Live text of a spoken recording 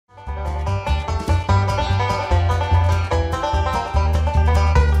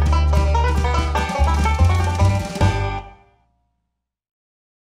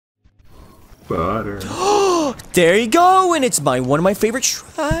butter. There you go, and it's one of my favorite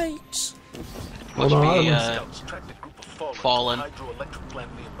shrines. Hold on. Fallen.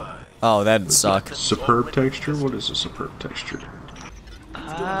 Oh, that'd suck. Superb texture? What is a superb texture?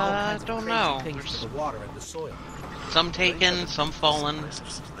 I don't know. There's some taken, some fallen.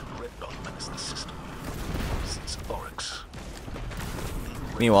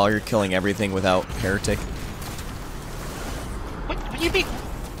 Meanwhile, you're killing everything without Heretic. What do you mean?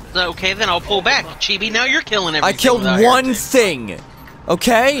 Okay, then I'll pull back. Chibi, now you're killing everything. I killed without one Heretic. thing,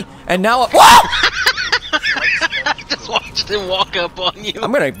 okay? And now I just watched him walk up on you.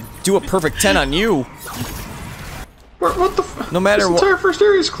 I'm gonna do a perfect 10 on you. What the f— No matter this what. entire first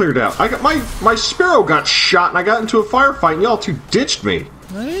area's cleared out. I got my sparrow got shot and I got into a firefight and y'all two ditched me.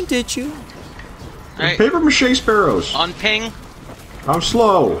 I didn't ditch you. Right. Paper mache sparrows. On ping. I'm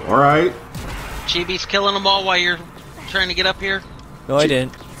slow, alright? Chibi's killing them all while you're trying to get up here. No, I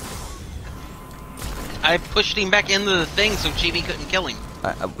didn't. I pushed him back into the thing so Chibi couldn't kill him.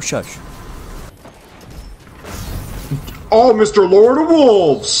 Shush. Oh, Mr. Lord of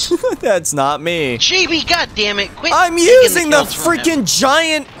Wolves! That's not me. Chibi, goddammit, quit! I'm taking using the kills from him. freaking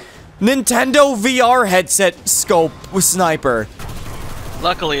giant Nintendo VR headset scope with sniper.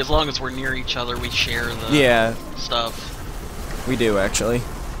 Luckily, as long as we're near each other, we share the stuff. We do, actually.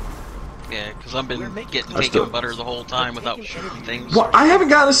 Yeah, because I've been getting taken butter the whole time without shooting things. What? I haven't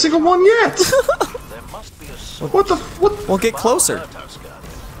gotten a single one yet! What the— what? Well, get closer.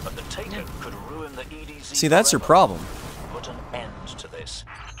 See, that's your problem.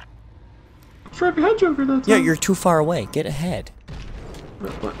 It's right behind Joker, that's Yeah, all. you're too far away. Get ahead.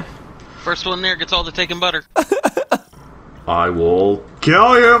 First one there gets all the taken butter. I will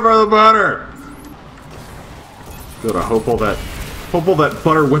kill you for the butter! Good, I hope all that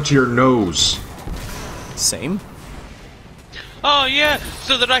butter went to your nose. Same. Oh yeah,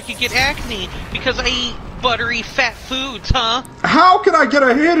 so that I could get acne because I eat buttery fat foods, huh? How can I get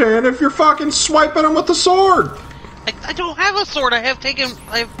a hit in if you're fucking swiping him with the sword? I don't have a sword. I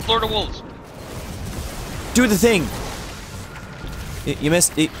have Lord of Wolves. Do the thing. You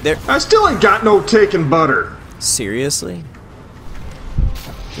missed it there. I still ain't got no taken butter. Seriously?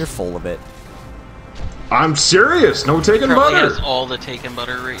 You're full of it. I'm serious, no taken Probably butter. has all the taken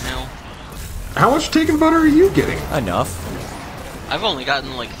butter right now. How much taken butter are you getting? Enough. I've only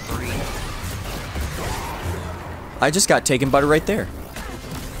gotten like 3. I just got taken butter right there.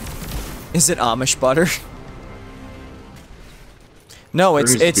 Is it Amish butter? No, There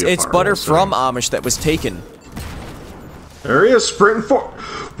needs to be a it's firewall butter setting. from Amish that was taken. There he is, sprinting for—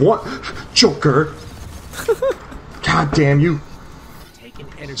 what? Joker. God damn you.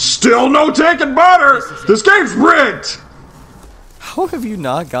 Still no taken butter! This game's rigged! How have you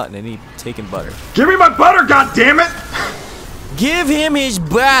not gotten any taken butter? Give me my butter, goddammit! Give him his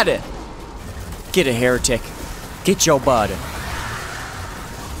butter! Get a heretic. Get your butter.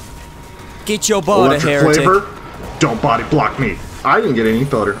 Get your butter, Electric heretic. flavor? Don't body block me. I didn't get any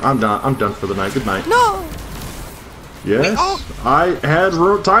butter. I'm done for the night. Good night. No! Yes, Oh. I had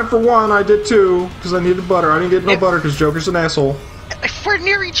time for one. I did too, because I needed butter. I didn't get no butter because Joker's an asshole. If we're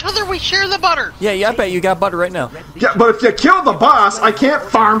near each other, we share the butter. Yeah, I bet you got butter right now. Yeah, but if you kill the boss, I can't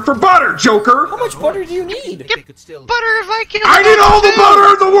farm for butter, Joker! How much butter do you need? Butter if I kill I need all the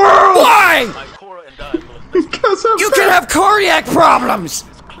butter in the world! Why? Because I'm You fat. can have cardiac problems!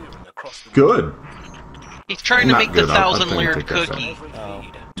 Good. He's trying to Not make the good, I'll 1,000-layer take that cookie.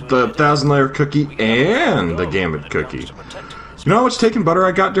 The 1,000-layer cookie and the Gambit cookie. You know how much taken butter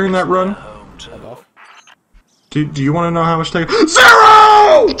I got during that run? Do you want to know how much taken— 0!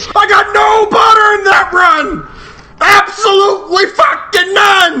 I got no butter in that run! Absolutely fucking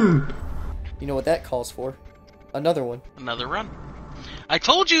none! You know what that calls for? Another one. Another run. I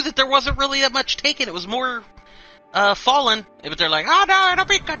told you that there wasn't really that much taken. It was more fallen. But they're like, oh no, it'll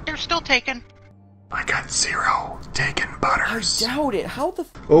be good. They're still taken. I got 0 taken I butters. doubt it. How the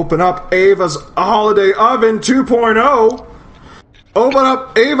Open up Ava's Holiday Oven 2.0. Open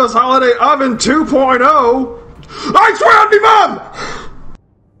up Ava's Holiday Oven 2.0. I swear on me, Mom!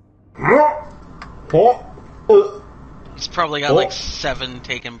 He's probably got like 7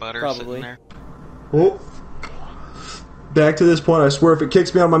 taken butter Probably. sitting there. Oh. Back to this point, I swear if it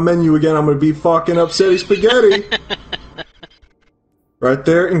kicks me on my menu again, I'm gonna be fucking upsetty spaghetti. Right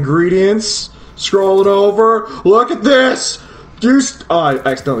there, ingredients. Scrolling over. Look at this! Oh, I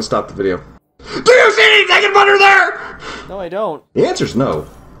accidentally stopped the video. Do you see any taken butter there? No, I don't. The answer's no.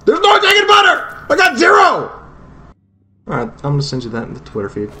 There's no taken butter! I got 0! Alright, I'm gonna send you that in the Twitter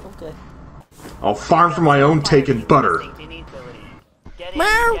feed. Okay. I'll farm for my own taken butter.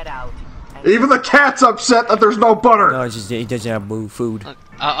 Meow. Even the cat's upset that there's no butter. No, it's just he doesn't have food. Look,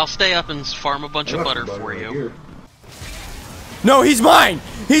 I'll stay up and farm a bunch of butter for you. No, he's mine!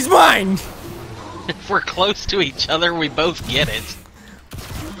 He's mine! If we're close to each other, we both get it.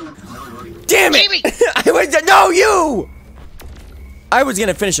 Damn it! Jamie! I was no, you! I was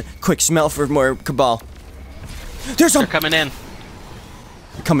gonna finish it. Quick, smell for more Cabal. There's some They're coming in.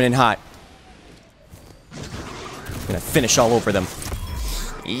 coming in hot. Gonna finish all over them.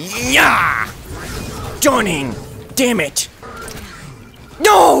 Yeah! Joining! Damn it!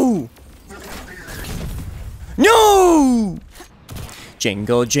 No! No!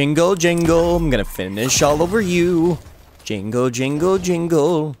 Jingle, jingle, jingle. I'm gonna finish all over you. Jingle, jingle,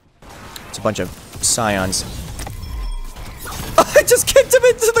 jingle. It's a bunch of scions. I just kicked him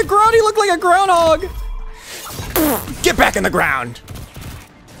into the ground. He looked like a groundhog. Get back in the ground.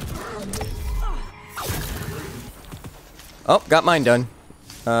 Oh, got mine done.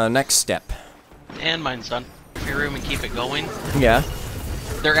 Next step. And mine's done. Your room and keep it going. Yeah.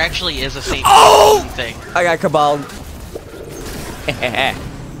 There actually is a safety thing. I got Cabal.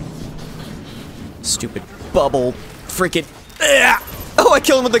 Stupid bubble. Freaking. Oh, I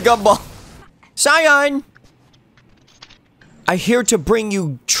killed him with the gumball. Scion! I'm here to bring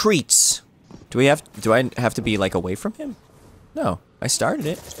you treats. Do I have to be like away from him? No, I started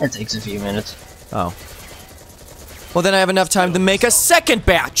it. It takes a few minutes. Oh. Well, then I have enough time to make a second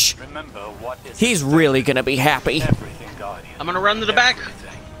batch. He's really gonna be happy. I'm gonna run to the back.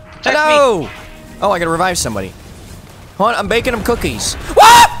 Hello! Oh, I gotta revive somebody. Hold on, I'm baking them cookies.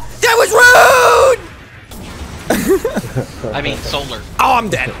 What? That was rude! I mean, solar. Oh, I'm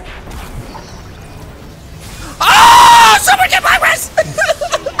dead. Oh! Someone get my wrist!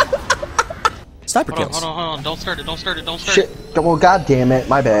 Sniper kills. Hold on. Don't start it. Shit. Well, god damn it.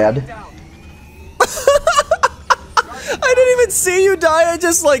 My bad. I didn't even see you die. I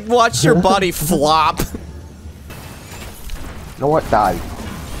just like watched your body flop. You know what? Die.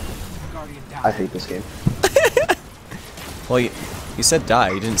 I hate this game. Well, you said die.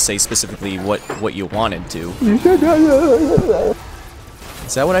 You didn't say specifically what you wanted to. You said die.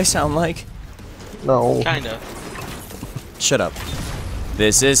 Is that what I sound like? No. Kinda. Shut up.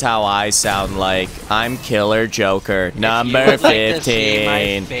 This is how I sound like. I'm Killer Joker, number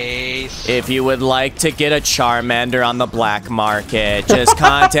 15. If you would like to get a Charmander on the black market, just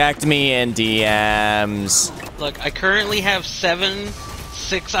contact me in DMs. Look, I currently have 6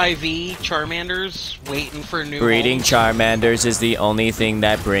 IV Charmanders waiting for new Breeding homes. Charmanders is the only thing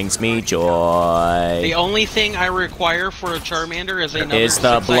that brings me joy. The only thing I require for a Charmander is another Is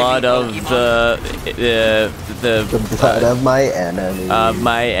the 6 blood IV of Pokemon. The blood of my enemy. Of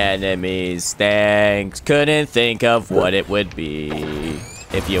my enemies. Thanks. Couldn't think of what it would be.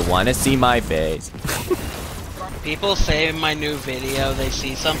 If you want to see my face. People say in my new video they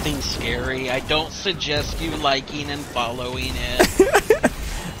see something scary. I don't suggest you liking and following it.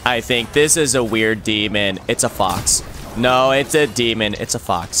 I think this is a weird demon. It's a fox. No, it's a demon. It's a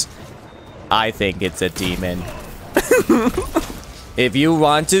fox. I think it's a demon. If you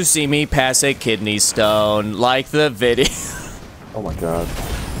want to see me pass a kidney stone, like the video. Oh my god.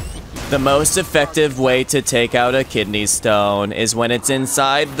 The most effective way to take out a kidney stone is when it's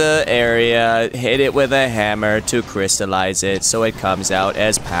inside the area, hit it with a hammer to crystallize it so it comes out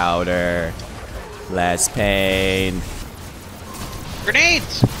as powder. Less pain.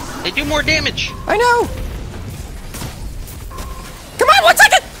 Grenades! They do more damage! I know! Come on, 1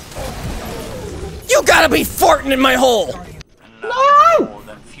 second! You gotta be farting in my hole! No!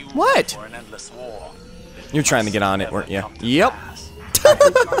 What? You're trying to get on it, weren't you? Yep.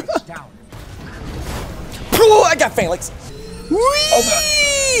 Ooh, I got phalanx.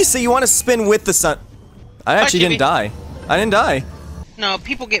 Whee! So you want to spin with the sun? I actually didn't die. I didn't die. No,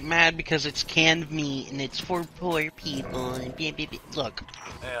 people get mad because it's canned meat and it's for poor people and look,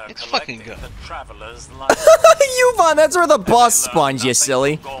 it's fucking good. Yuvon, that's where the boss spawns, you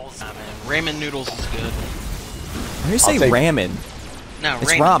silly. Ramen noodles is good. Why do you say ramen? No,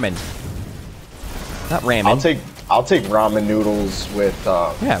 It's ramen. Not ramen. I'll take ramen noodles with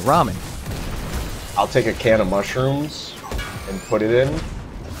Yeah, ramen. I'll take a can of mushrooms and put it in.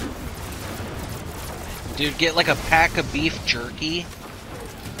 Dude, get like a pack of beef jerky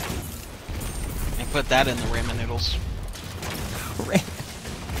and put that in the ramen noodles.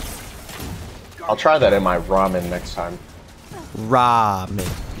 I'll try that in my ramen next time. Ramen.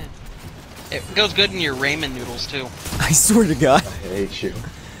 It goes good in your ramen noodles too. I swear to God. I hate you.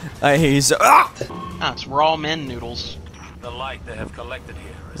 I hate you so. Ah! Ah, it's raw men noodles. The light they have collected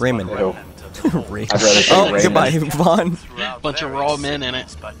here is Ramen. but a remnant of the whole. Ramen. I'd rather say Oh, ramen. goodbye, Vaughn. Bunch of raw men in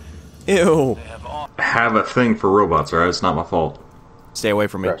it. But Ew. they have all I have a thing for robots, alright? It's not my fault. Stay away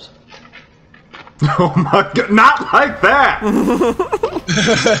from me. Gross. Oh my god, not like that!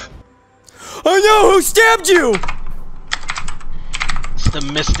 Oh no, who stabbed you? It's the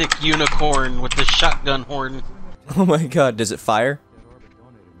mystic unicorn with the shotgun horn. Oh my god, does it fire?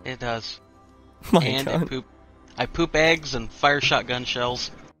 It does. My And god. I poop eggs and fire shotgun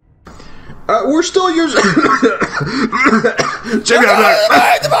shells. We're still using. Jimmy, I'm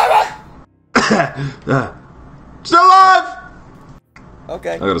back. Still alive!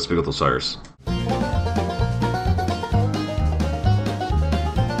 Okay. I gotta speak with Osiris.